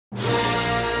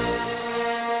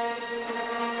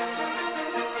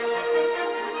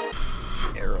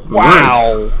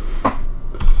Wow.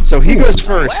 So he goes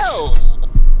first. Well,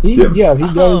 Yeah, he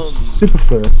goes super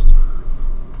first.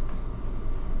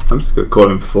 I'm just gonna call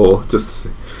him 4 just to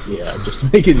see. Yeah, just to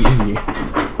make it easy.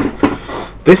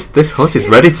 This hut is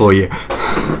ready for you.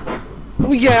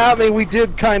 Well, yeah, I mean, we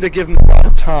did kind of give him a lot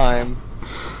of time.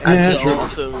 and Yeah. he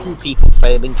also people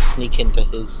failing to sneak into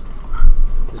his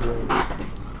room.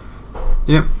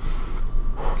 Yep.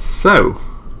 So,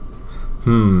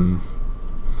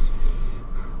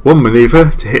 one maneuver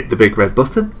to hit the big red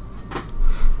button,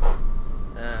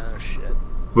 Oh shit.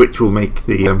 which will make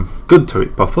the gun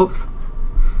turret pop up.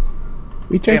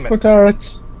 We Damn take it. for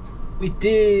turrets. We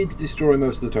did destroy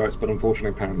most of the turrets, but unfortunately,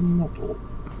 apparently not all.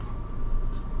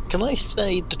 Can I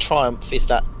say the triumph is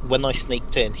that when I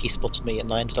sneaked in, he spotted me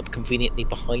and I ended up conveniently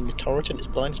behind the turret in its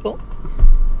blind spot?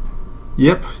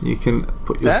 Yep, you can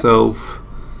put yourself.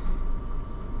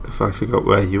 If I forgot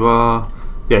where you are,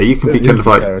 yeah, you can be This kind is of the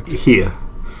like turret. here.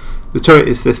 The turret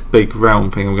is this big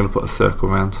round thing. I'm going to put a circle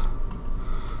around.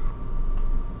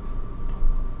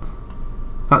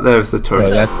 That there is the turret.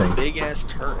 Oh, that thing. Big ass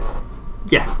turret.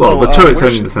 Yeah, well, the Well, turret's where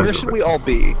only in the should- Where centre. should of we it. all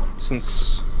be?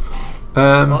 Since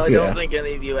Well, I Yeah. don't think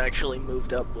any of you actually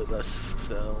moved up with us,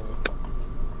 so...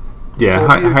 Yeah,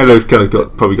 Well, you- Halo's kind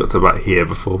of probably got to about here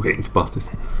before getting spotted,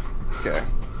 okay.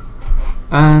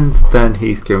 and then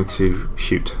he's going to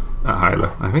shoot at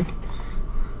Hilo, I think.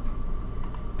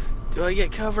 Do I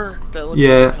get cover? That looks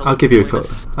Yeah, like a I'll give you a between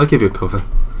cover. us. I'll give you a cover.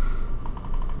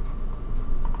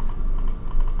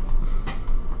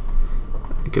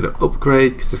 I'm gonna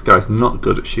upgrade because this guy's not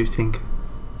good at shooting.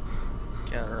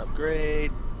 Counter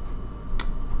upgrade.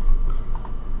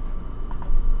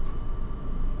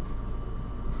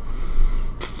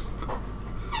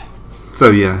 So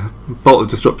yeah, bolt of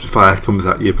disruptive fire comes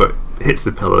at you, but hits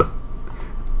the pillar.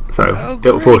 So Oh,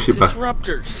 it'll great, force you back.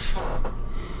 disruptors.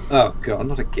 Oh god,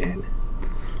 not again.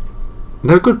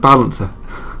 No good balancer.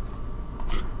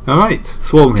 All right,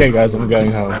 swarm Okay, him. guys, I'm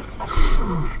going home.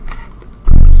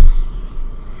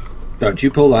 Don't you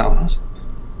pull that on us.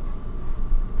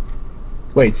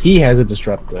 Wait, he has a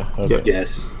disruptor. Okay. Yep.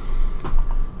 Yes.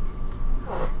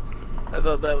 I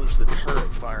thought that was the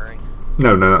turret firing.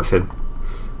 No, that's him.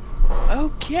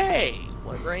 Okay.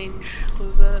 What range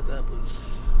was that? That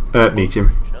was...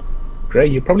 Medium.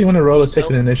 Great, you probably want to roll a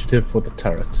second Nope. initiative for the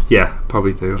turret. Yeah,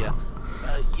 probably do. Yeah.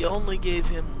 You only gave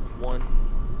him one...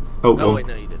 Oh, Oh, well, wait,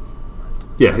 no, you didn't.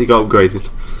 yeah, he got upgraded.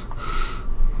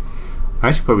 I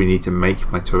actually probably need to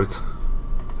make my turret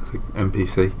as an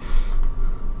NPC.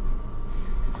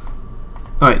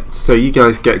 Alright, so you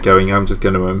guys get going. I'm just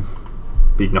going to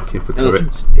be knocking up a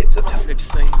turret. It's a turret. Fix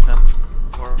things up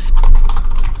for us.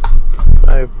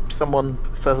 So, someone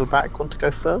further back want to go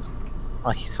first?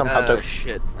 I somehow don't...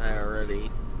 shit, I already...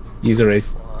 User rate.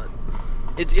 slot.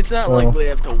 It's not Well- like we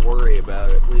have to worry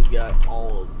about it. We've got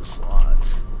all of the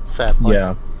slots. Fair point.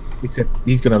 Yeah. Except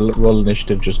he's gonna roll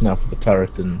initiative just now for the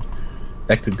turret, and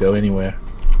that could go anywhere.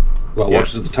 Well, Yeah.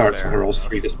 watch as the turrets Fair when rolls enough.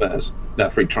 3 despairs.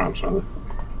 3 triumphs, rather.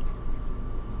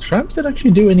 Tramps did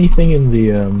actually do anything in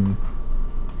the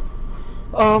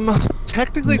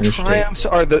Technically, Initiative. triumphs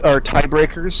are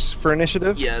tiebreakers for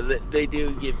initiative. Yeah, they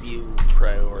do give you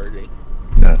priority.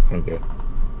 No, okay.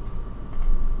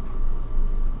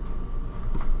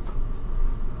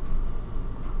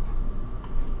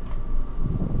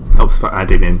 Helps for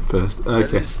adding in first. That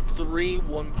Okay. is 3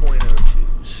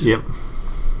 1.02s. Yep.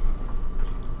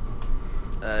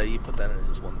 You put that in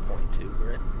as 1.2,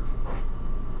 right?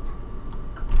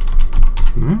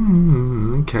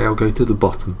 Okay, I'll go to the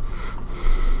bottom.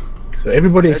 So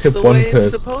everybody That's except the one way it's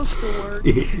person. supposed to work.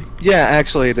 Yeah,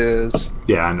 actually, it is.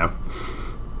 Yeah, I know.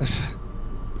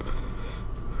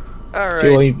 Alright,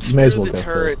 Okay, well, you may as screw well the go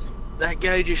turret. first. That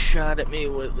guy just shot at me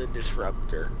with the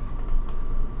disruptor.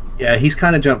 Yeah, he's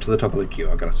kind of jumped to the top of the queue,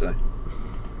 I gotta say.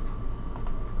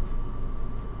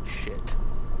 Shit.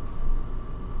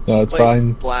 No, it's Wait,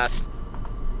 fine. blast.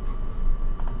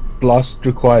 Blast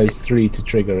requires 3 to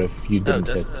trigger if you No, didn't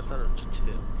hit. doesn't. I thought it was 2.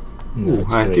 No, Ooh,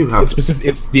 it's I 3. do have-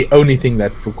 It's the only thing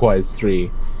that requires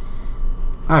 3.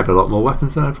 I have a lot more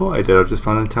weapons than I thought I did. I've just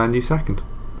found an entire new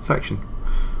section.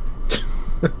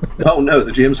 Oh no,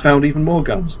 the GM's found even more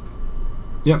guns.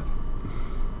 Yep.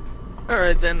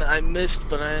 Alright then, I missed,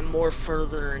 but I am more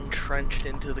further entrenched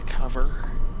into the cover.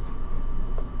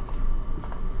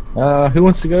 Who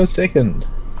wants to go second?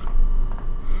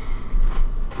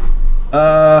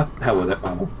 Hell with it,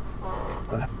 I will.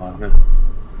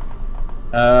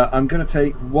 I'm gonna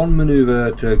take one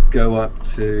maneuver to go up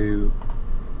to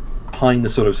behind the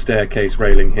sort of staircase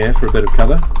railing here for a bit of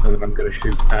cover, and then I'm gonna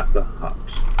shoot at the hut.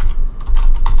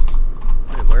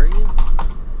 Wait, where are you?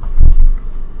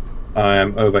 I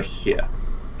am over here.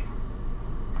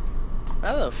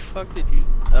 the fuck did you?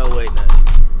 Oh wait, no.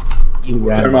 You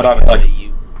were. Yeah,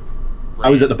 You I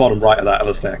was at the bottom right of that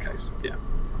other staircase. Yeah.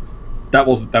 That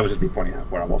was just me pointing out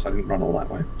where I was. I didn't run all that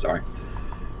way. Sorry.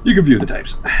 You can view the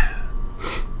tapes.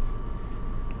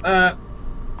 Gonna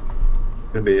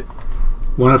be it.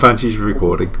 One advantage of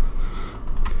recording.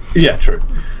 Yeah, true.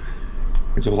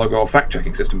 It's almost like I've got a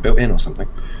fact-checking system built in or something.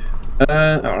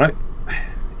 Alright.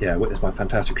 Yeah, witness my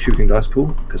fantastic shooting dice pool,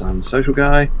 because I'm the social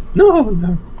guy.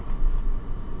 No.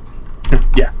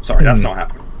 Yeah, sorry, that's not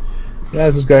happening. Yeah,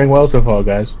 this is going well so far,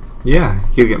 guys. Yeah,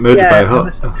 you're gonna get murdered by a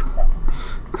Hutt.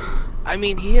 I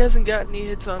mean, he hasn't got any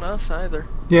hits on us either.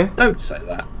 Yeah, Don't say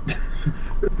that.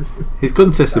 his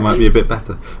gun system might be a bit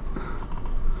better.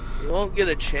 You won't get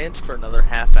a chance for another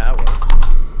half hour.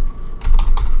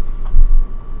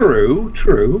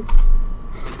 True.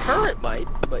 His turret might,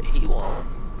 but he won't.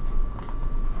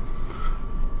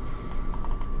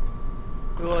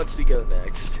 Who wants to go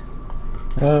next?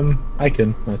 I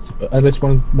can. I suppose. Unless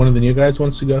one of the new guys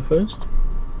wants to go first.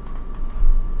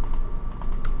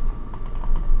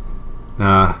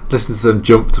 Nah, listen to them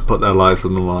jump to put their lives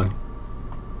on the line.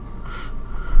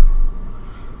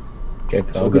 Okay,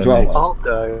 all I'll good go to next. I'll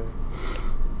go.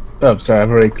 Oh, sorry,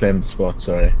 I've already claimed the spot.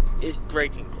 Sorry.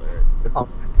 Greg can clear it. Oh,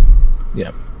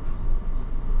 Yeah.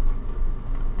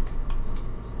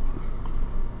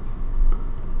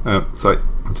 Sorry,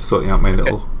 I'm just sorting out my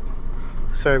little.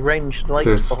 so ranged light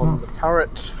This on one. the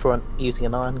turret for using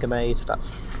an iron grenade.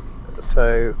 That's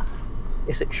so.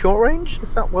 Is it short range?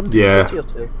 Is that one Yeah. difficulty or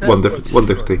two? One Short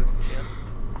difficulty. range,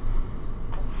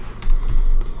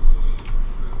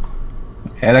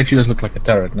 Yeah, it actually does look like a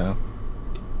turret now.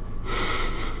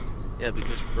 yeah,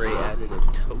 because Bray added a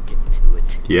token to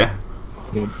it. Yeah.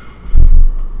 Good.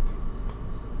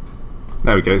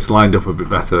 There we go. It's lined up a bit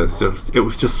better. It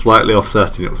was just slightly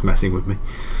offsetting. It was messing with me.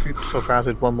 Oops, I've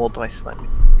added one more dice line.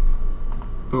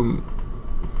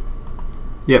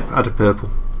 Yep. Add a purple.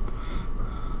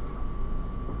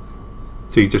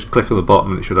 So you just click on the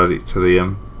bottom and it should add it to the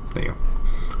There you go.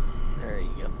 There you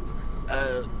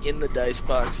go. In the dice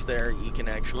box there, you can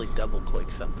actually double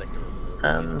click something to remove it.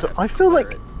 And I feel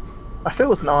like if it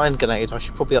was an iron grenade, I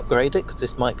should probably upgrade it because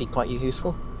this might be quite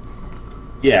useful.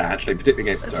 Yeah, actually, particularly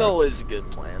against the That's turret. always a good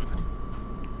plan.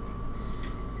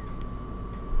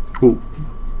 Oh,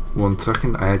 1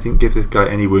 second. I didn't give this guy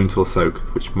any wounds or soak,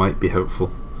 which might be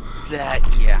helpful. Yeah.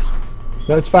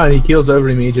 No, it's fine. He keels over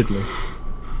immediately.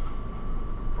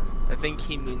 I think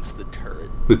he means the turret.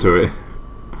 The turret.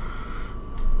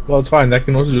 Well, it's fine. That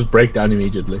can also just break down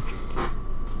immediately.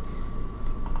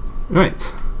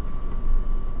 Right.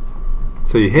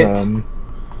 So you hit.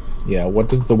 Yeah. What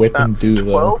does the weapon That's do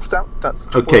 12. That's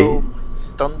 12 Okay.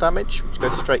 stun damage, which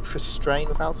goes straight for strain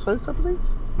without soak, I believe.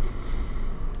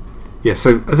 Yeah,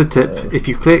 so as a tip, if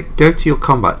you go to your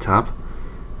combat tab,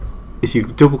 if you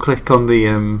double click on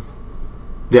the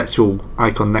actual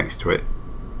icon next to it,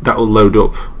 that will load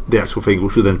up the actual thing,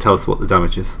 which will then tell us what the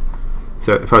damage is.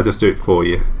 So if I just do it for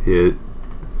you here.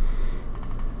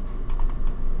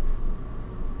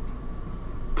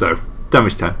 So,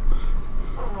 damage 10.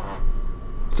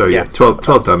 So yeah,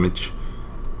 12 damage.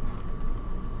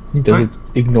 though? Does it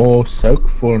ignore soak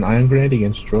for an iron grenade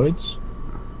against droids?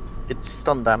 It's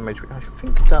stun damage, which I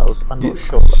think it does. I'm not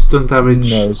sure. Stun damage?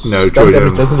 No, no, stun droid damage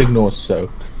only. doesn't ignore soak.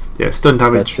 Yeah, stun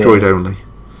damage, That's droid only.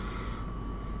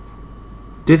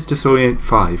 Disorient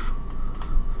 5.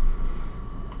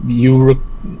 You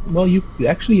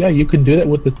actually, yeah, you can do that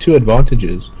with the 2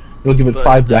 advantages. It'll give it But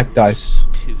 5 black that's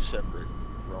dice. 2 separate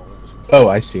rolls. Oh,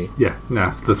 I see. Yeah,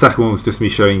 no. The second one was just me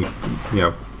showing,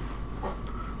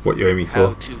 what you're aiming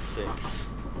How for. to fix.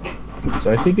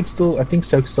 So I think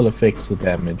soak still affects the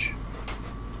damage.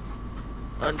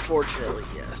 Unfortunately,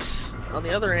 yes. On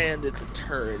the other hand, it's a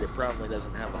turret. It probably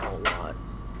doesn't have a whole lot.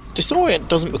 Disorient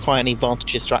doesn't require any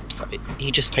advantages to activate. He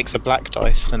just takes a black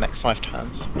dice for the next 5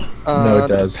 turns. No, it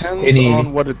does. Depends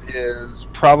on what it is.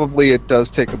 Probably it does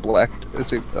take a black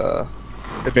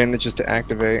advantages to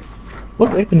activate.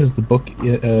 What weapon is the book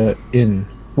in?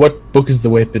 What book is the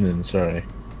weapon in? Sorry.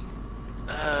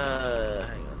 Hang on.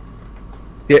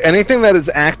 Yeah, anything that is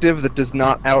active that does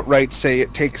not outright say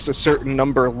it takes a certain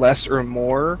number less or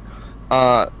more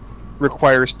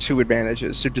requires 2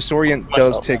 advantages. So Disorient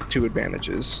does take 2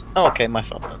 advantages. Oh, okay, my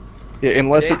fault then. Yeah,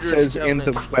 unless it Dangerous says in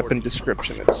the Covenant's weapon 40.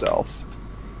 description itself.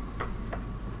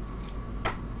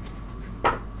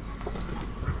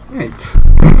 Right.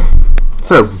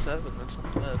 So, 7, that's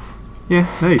not bad.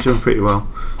 yeah, no, you're doing pretty well.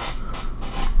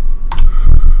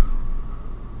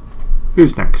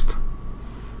 Who's next?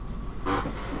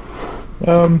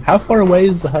 How far away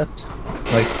is the hut?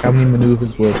 Like, how many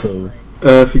maneuvers worth of?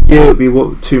 For you, it'll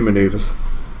be 2 maneuvers,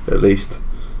 at least.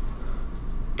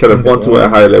 kind of one to where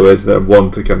Hilo is, then one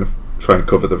to kind of try and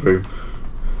cover the room.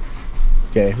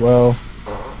 Okay, well...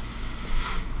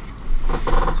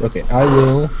 So, okay, I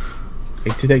will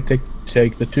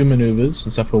take the 2 maneuvers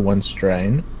and suffer 1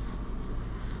 strain.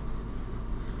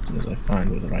 As I find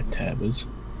where the right tab is.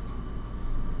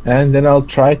 And then I'll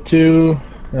try to...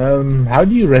 how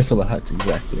do you wrestle a Hutt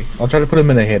exactly? I'll try to put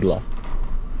him in a headlock.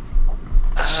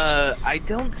 I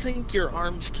don't think your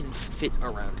arms can fit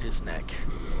around his neck.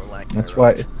 That's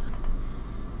why...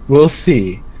 We'll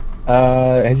see.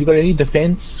 Has he got any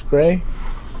defense, Gray?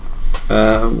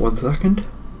 1 second.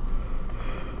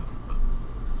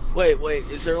 Wait,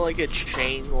 is there like a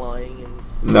chain lying in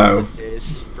No.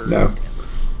 this for... No.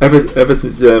 Ever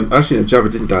since... actually, no, Jabba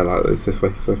didn't die like this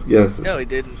way, so yes. No, he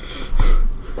didn't.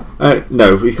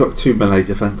 No, we've got 2 melee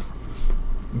defense.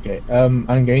 Okay,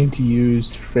 I'm going to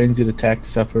use Frenzied Attack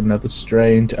to suffer another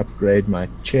strain to upgrade my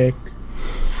check.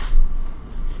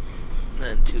 And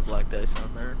then 2 black dice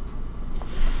on there.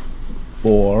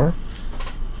 4.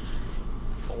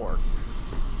 4.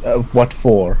 What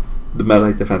 4? The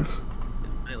melee defense.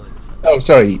 Oh,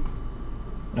 sorry.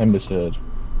 I misheard.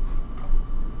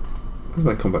 Where's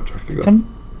my combat tracker gone?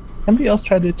 Somebody else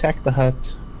tried to attack the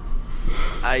Hutt.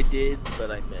 I did,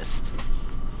 but I missed.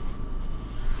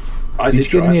 Did you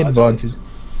get any advantage?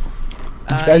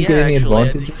 Did you guys get any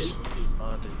advantages?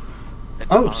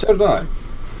 Oh, so did I.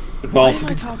 Why am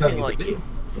I talking like you?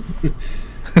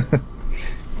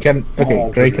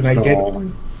 Gray,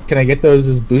 can I get those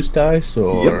as boost dice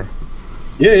or? Yep.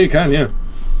 Yeah, you can. Yeah.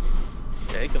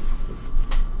 Take them.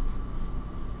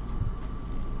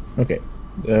 Okay.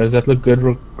 Does that look good,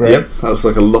 Gray? Yep, that was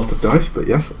like a lot of dice, but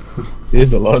yes. It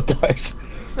is a lot of dice.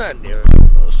 It's not near the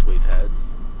most we've had.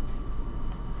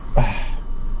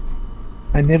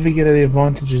 I never get the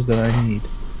advantages that I need.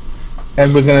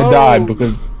 And we're gonna die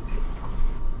because...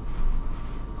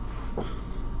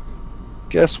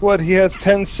 Guess what? He has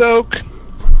 10 soak.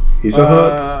 He's a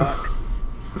Hutt.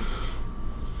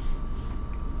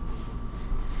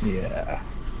 Yeah.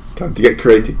 Time to get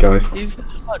creative, guys. He's the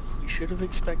Hutt. You should have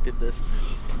expected this.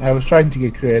 I was trying to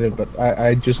get creative, but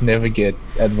I just never get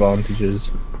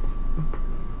advantages.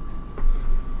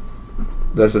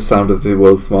 There's the sound of the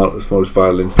world's smallest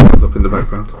violin sounds up in the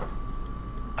background.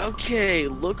 Okay,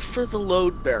 look for the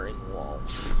load-bearing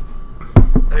walls.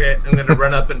 Okay, I'm gonna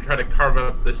run up and try to carve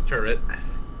up this turret.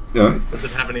 Alright. Does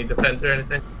it have any defense or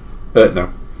anything?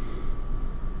 No.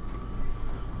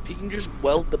 If you can just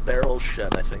weld the barrels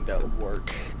shut, I think that would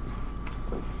work.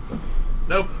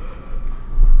 Nope.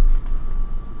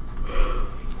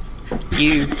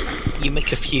 You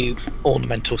make a few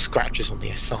ornamental scratches on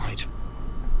the side.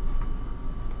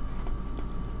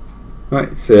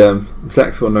 Right, so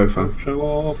Zex or no fan? Show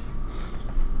off.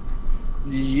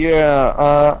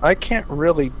 Yeah, I can't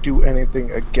really do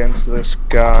anything against this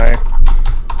guy.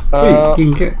 Wait,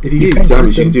 you can get, if you get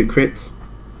damage, you can do crits.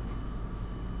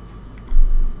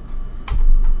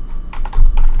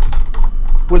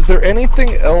 Was there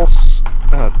anything else?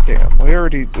 Oh damn! We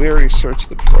already searched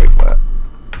the droid lab.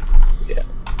 Yeah.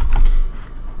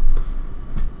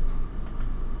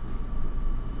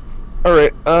 All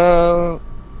right.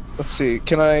 Let's see.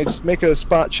 Can I just make a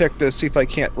spot check to see if I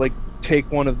can't like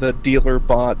take one of the dealer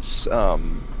bots?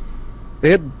 They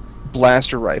had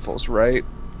blaster rifles, right?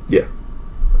 Yeah.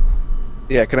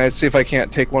 Yeah. Can I see if I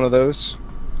can't take one of those?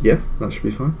 Yeah, that should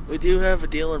be fine. We do have a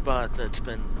dealer bot that's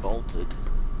been bolted.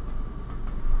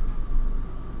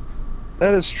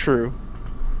 That is true.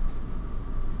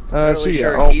 Really So yeah,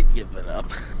 sure he'd give it up.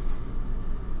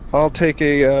 I'll take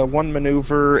a 1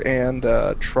 maneuver and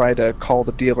try to call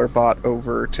the dealer bot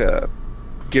over to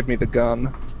give me the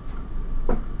gun.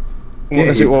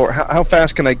 Yeah, Well, how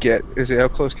fast can I get? How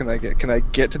close can I get? Can I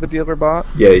get to the dealer bot?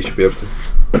 Yeah, you should be able to.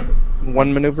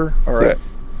 1 maneuver? Alright. Yeah.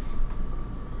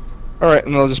 Alright,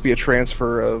 and there'll just be a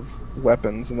transfer of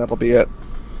weapons, and that'll be it.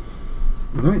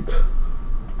 Right.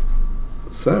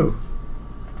 So.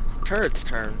 Turret's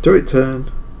turn. Turret turn.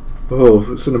 Oh,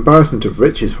 it's an embarrassment of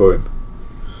riches for him.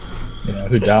 Yeah,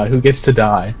 who gets to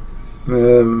die?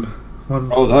 One.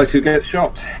 Roll dice, who gets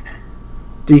shot?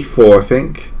 D4, I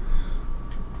think.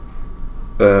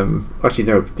 Actually,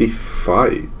 no,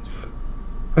 D5.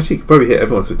 Actually, you could probably hit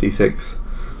everyone with D6.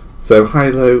 So,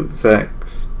 Hilo,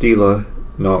 Zex, Dealer,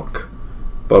 Knock,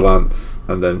 Balance,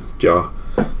 and then Jar.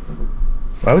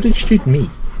 Why would it shoot me?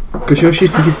 Because you're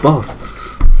shooting his boss.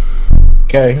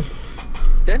 Okay.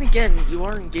 Then again, you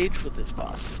are engaged with this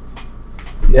boss.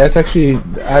 Yeah, it's actually...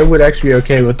 I would actually be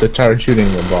okay with the turret shooting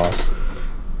the boss.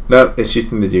 No, it's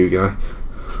shooting the new guy.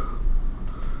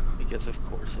 Because of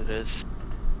course it is.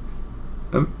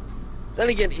 Then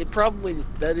again, it probably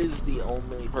that is the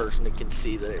only person it can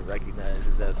see that it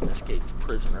recognizes as an escaped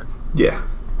prisoner. Yeah.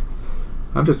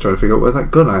 I'm just trying to figure out where that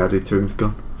gun I added to him's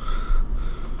gone.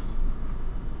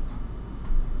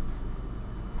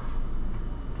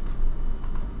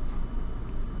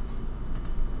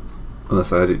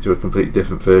 Unless I added it to a completely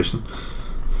different version.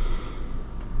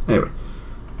 Anyway.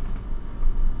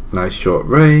 Nice short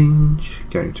range.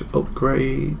 Going to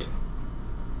upgrade.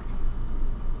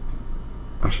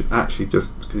 I should actually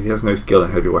just, because he has no skill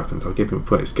in heavy weapons, I'll give him a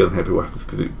point of skill in heavy weapons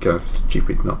because it goes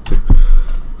stupid not to.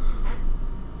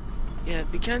 Yeah,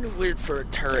 it'd be kind of weird for a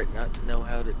turret not to know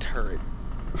how to turret.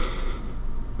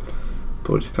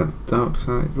 Body spent dark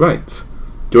side. Right.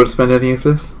 Do you want to spend any of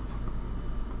this?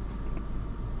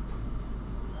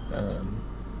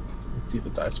 Let's see the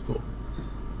dice pool.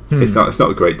 It's not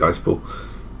a great dice pool.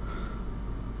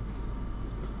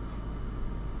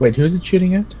 Wait, who's it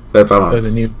shooting at? Valance. Oh, the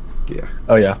new. Yeah.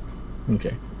 Oh yeah.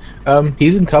 Okay.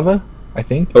 He's in cover, I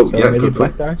think. Oh so yeah, maybe good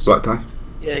black play. dice. Black die.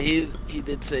 Yeah, he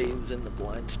did say he was in the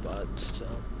blind spot, so.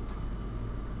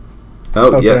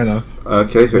 Oh yeah. Fair enough.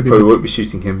 Okay, so Maybe probably won't be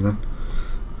shooting him then.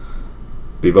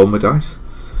 Be roll my dice.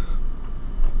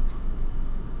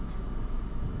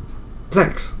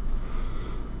 6.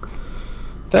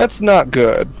 That's not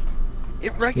good.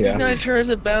 It recognized her as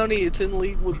a bounty. It's in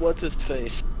league with what's his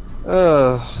face.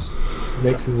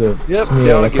 Makes a Yep, smear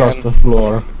down across again. the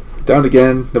floor. Down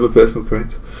again. Another personal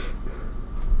crit.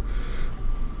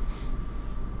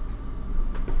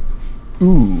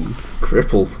 Ooh.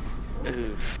 Crippled.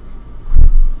 Oof.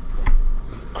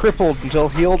 Crippled until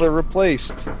healed or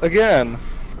replaced. Again.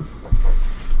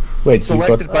 Wait, you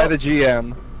Selected got by the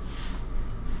GM.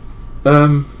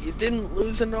 You didn't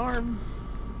lose an arm.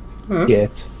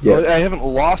 yet. Yeah. Well, I haven't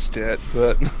lost it,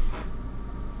 but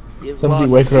You Somebody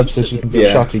lost wake her up use so of she the can get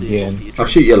Yeah. shot foreseeable again. future. I'll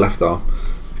shoot your left arm.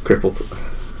 Crippled.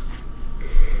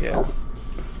 yeah.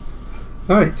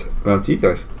 Alright, round to you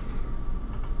guys.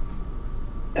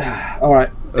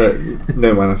 Alright.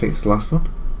 No man, I think it's the last one.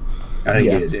 I think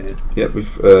Yeah. it is, yeah. Yeah,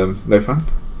 with no fan.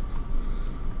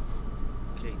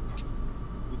 Okay.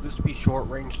 Would this be short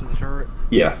range to the turret?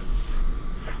 Yeah.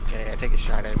 Okay, I take a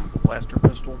shot at him with a blaster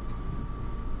pistol.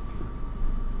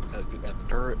 At the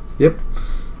turret. Yep.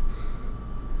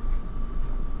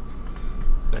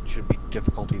 That should be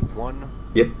difficulty 1.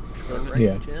 Yep. Gun Yeah.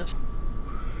 range, yes.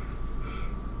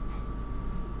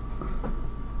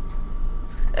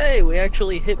 Hey, we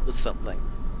actually hit with something.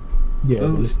 Yeah,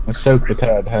 Oh. just a soak the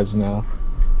turret has now.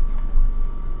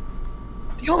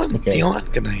 The iron, Okay. the iron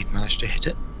grenade managed to hit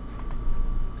it.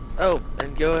 Oh,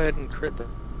 and go ahead and crit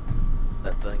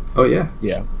that thing. Oh yeah.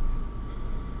 Yeah.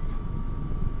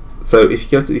 So if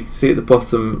you go to, you can see at the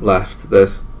bottom left,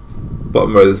 there's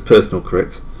bottom row. There's a personal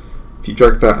crit. If you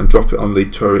drag that and drop it on the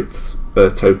turret's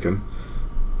token,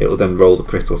 it will then roll the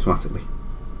crit automatically.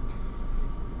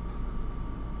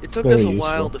 It took Very us a useful.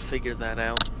 while to figure that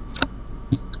out.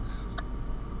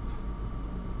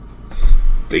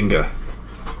 Stinger.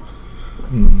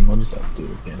 What does that do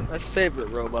again? My favorite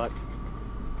robot.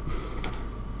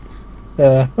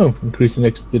 Increase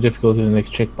the difficulty of the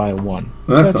next check by 1.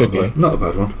 Well, that's That's not okay. bad. Not a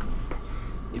bad one.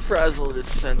 You frazzled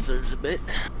its sensors a bit.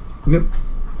 Yep.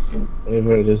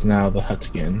 Wherever it is now, the hut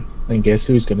again. And guess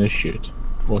who's gonna shoot?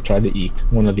 Or try to eat?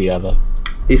 One or the other.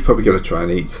 He's probably going to try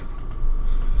and eat.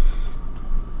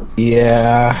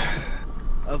 Yeah.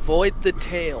 Avoid the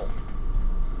tail.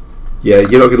 Yeah,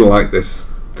 you're not going to like this.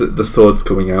 The sword's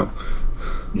coming out.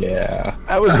 Yeah.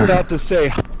 I was about to say,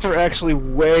 Hutts are actually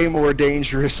way more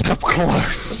dangerous up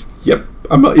close. Yep.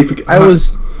 I'm not even. I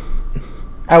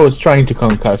was trying to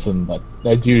concuss him, but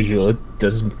as usual, it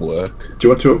doesn't work. Do you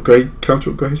want to upgrade?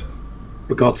 Counter upgrade?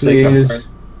 For God's sake. Please.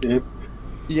 Yeah.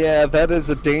 Yeah, that is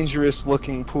a dangerous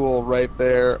looking pool right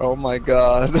there. Oh my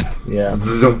god. Yeah.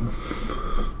 Zoom.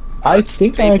 I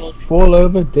think I People- fall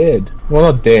over dead. Well,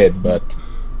 not dead, but...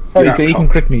 Oh, Yeah, he can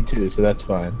crit me too, so that's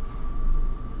fine.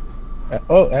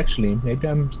 Actually, maybe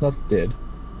I'm not dead.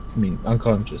 I mean,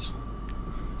 unconscious.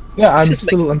 Yeah, I'm Just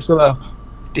still up.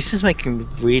 This is making me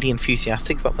really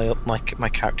enthusiastic about my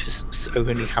characters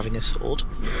only having a sword.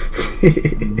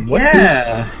 What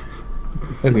Yeah.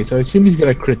 Okay, so I assume he's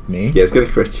gonna crit me. Yeah, it's going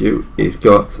to crit you. He's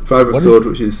got Fibre What Sword, is-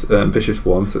 which is Vicious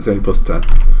 1, so it's only plus 10.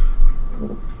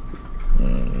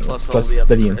 Plus all Plus the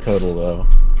other 30 in crits. total,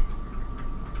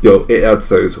 though. It adds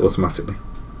those automatically.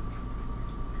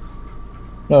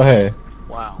 Oh, hey.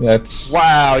 Wow. That's...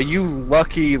 Wow, you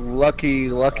lucky.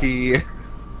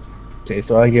 Okay,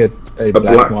 so I get a black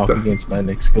black mark die. against my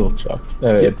next skill check.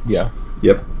 Yeah.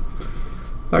 Yep.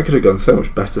 That could have gone so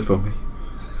much better for me.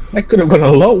 That could have gone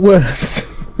a lot worse.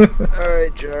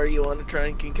 Alright, Jar, you want to try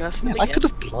and concuss him I again? could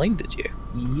have blinded you.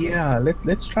 Yeah,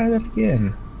 let's try that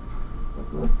again.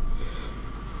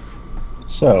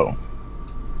 So,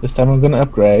 this time I'm going to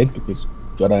upgrade because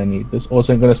God, I need this.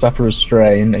 Also, I'm going to suffer a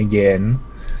strain again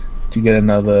to get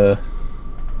another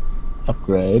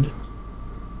upgrade.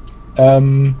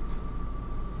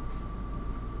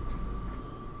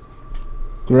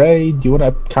 Gray, do you want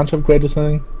to counter upgrade or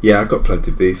something? Yeah, I've got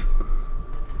plenty of these.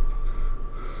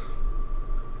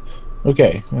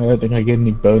 Okay, I don't think I get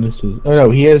any bonuses. Oh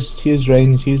no, he has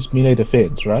range, he's melee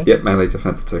defense, right? Yep, melee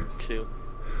defense too. 2.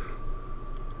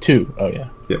 2, oh yeah.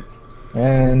 Yep.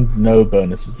 And no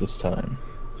bonuses this time.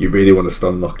 You really want to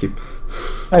stun lock him.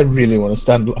 I really want to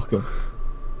stun lock him.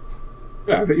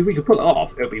 Yeah, if we could pull it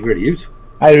off, it would be really useful.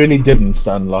 I really didn't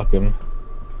stun lock him.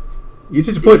 You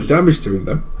did a point of damage to him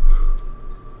though.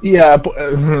 Yeah, but,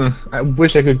 I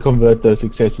wish I could convert those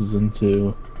successes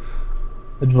into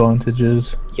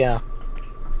advantages. Yeah.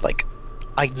 Like,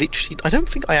 I don't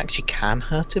think I actually can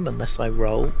hurt him unless I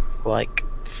roll, like,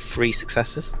 3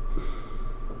 successes.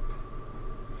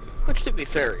 Which, to be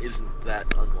fair, isn't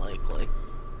that unlikely.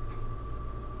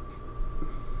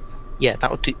 Yeah,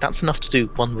 that's enough to do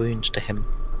 1 wound to him.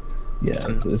 Yeah,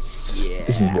 this Yeah.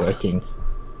 isn't working.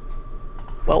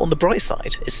 Well, on the bright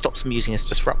side, it stops him using his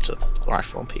disruptor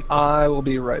rifle on people. I will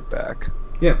be right back.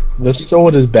 Yeah. The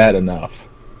sword is bad enough.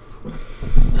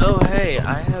 Oh, hey,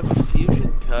 I have a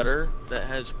fusion cutter that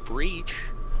has breach.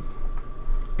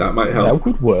 That might That help.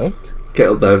 would work. Get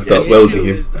up there and start The welding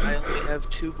issue him. is I only have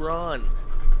 2 brawn.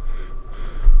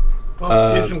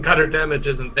 Well, fusion cutter damage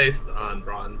isn't based on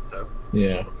bronze, so.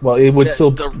 Yeah. Well, it would Yeah,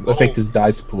 still the affect roll. his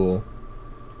dice pool.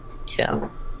 Yeah.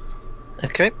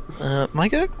 Okay, my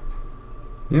go?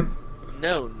 Yep.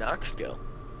 No, Nox go.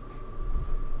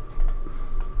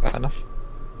 Fair enough.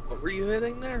 What were you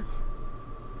hitting there?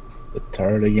 The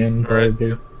turret again,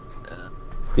 probably.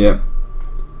 Yeah.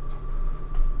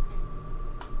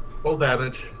 Full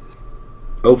damage.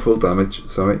 Oh, full damage.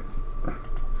 Sorry.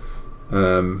 Yay,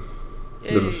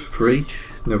 Number 3. breach.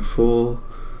 Number 4.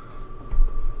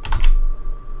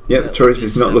 Yeah, the That turret would be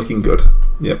is not 7. looking good.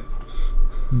 Yep.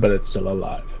 But it's still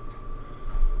alive.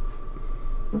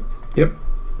 Yep.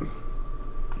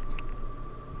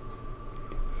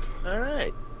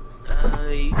 Alright.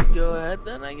 You can go ahead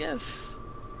then, I guess.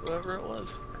 Whoever it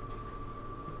was.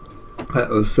 That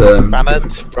was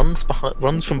Valad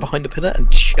runs from behind a pillar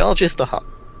and charges the hut.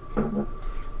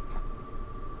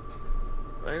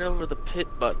 Right over the pit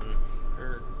button.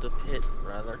 Or the pit,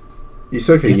 rather. It's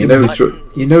okay. He's You know a button.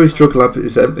 his drug lab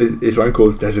is his rancor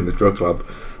is dead in the drug lab.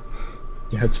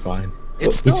 Yeah, it's fine.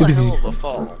 It's Well, still a it's hell of a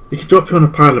fall. You could drop you on a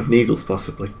pile of needles,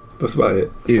 possibly. That's about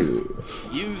it. Ew.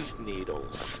 Used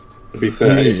needles. To be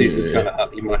fair, if he's this kind of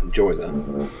hut, you might enjoy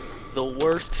that. The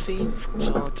worst scene from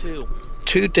Saw 2.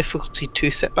 2 difficulty,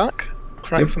 2 setback.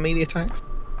 Correct Yep. for melee attacks.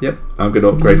 Yep. I'm going to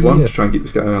upgrade 1 Yeah. to try and keep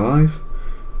this guy alive.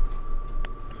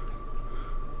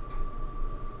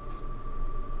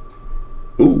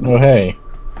 Ooh. Oh, hey.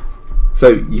 So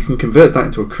you can convert that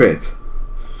into a crit.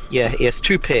 Yeah, he has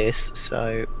 2 pierce,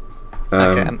 so Um,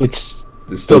 okay. And It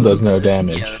it still does no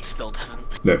damage. Yeah, that still doesn't.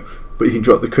 No, but you can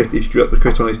drop the crit. If you drop the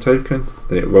crit on his token,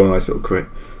 then it'll roll a nice little crit.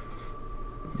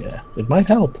 Yeah, it might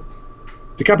help.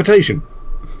 Decapitation.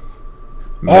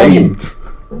 Maimed.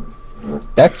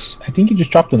 That's. I think you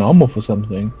just dropped an armor for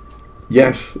something.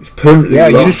 Yes, it's permanently Yeah,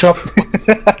 lost. you just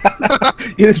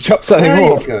dropped. You just dropped something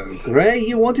There off. you go, Gray.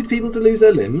 You wanted people to lose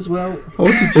their limbs. Well, I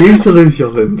wanted you to lose your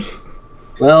limbs.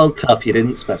 well, tough. You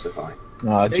didn't specify.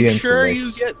 Ah, Make GM sure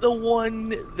selects. you get the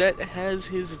one that has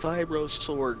his vibro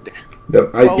sword. No,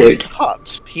 I well, he's get.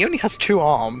 Hut. He only has 2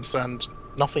 arms and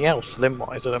nothing else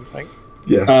limb-wise, I don't think.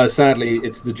 Yeah, Sadly,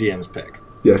 it's the GM's pick.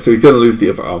 yeah. So he's going to lose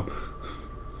the other arm.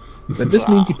 But this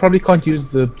means he probably can't use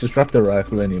the disruptor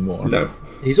rifle anymore. No.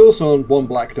 He's also on 1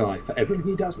 black die for everything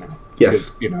he does now. Yes.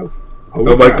 Because, you know. Oh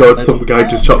my crap, god! there's Some a- guy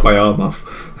just chopped my arm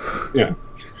off. Yeah.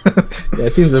 Yeah,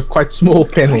 it seems a quite small I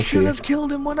should penalty. have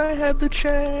killed him when I had the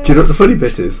chance. Do you know what the funny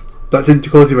bit is? That didn't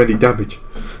cause him any damage.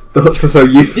 The huts are so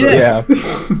useless. Yeah.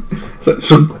 It's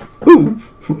like, ooh,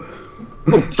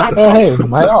 Oh, hey,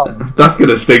 my arm. that's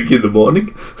gonna stink in the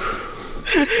morning.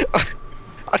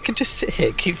 I can just sit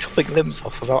here, keep chopping limbs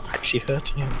off without actually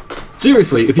hurting him.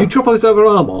 Seriously, if you chop his other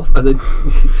arm off, and then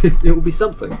it will be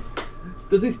something.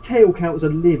 Does his tail count as a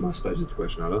limb? I suppose is the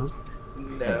question I'd ask.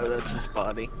 No, that's his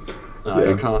body. No,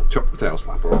 you can't chop the tail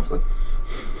slapper off then.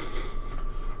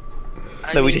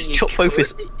 No, we just you chop both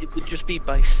his- could. It would just be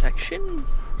bisection.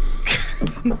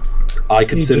 I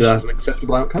consider just- that an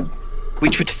acceptable outcome.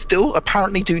 Which would still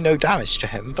apparently do no damage to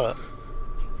him, but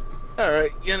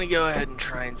Alright, gonna go ahead and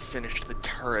try and finish the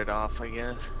turret off, I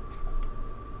guess.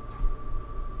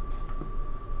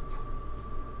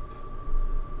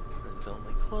 It's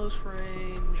only close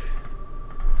range.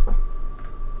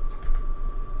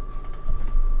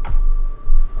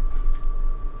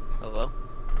 Hello?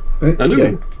 Hello.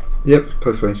 Yeah. Yep,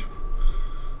 close range.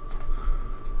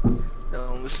 No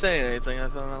one was saying anything. I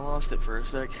thought I lost it for a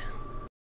sec.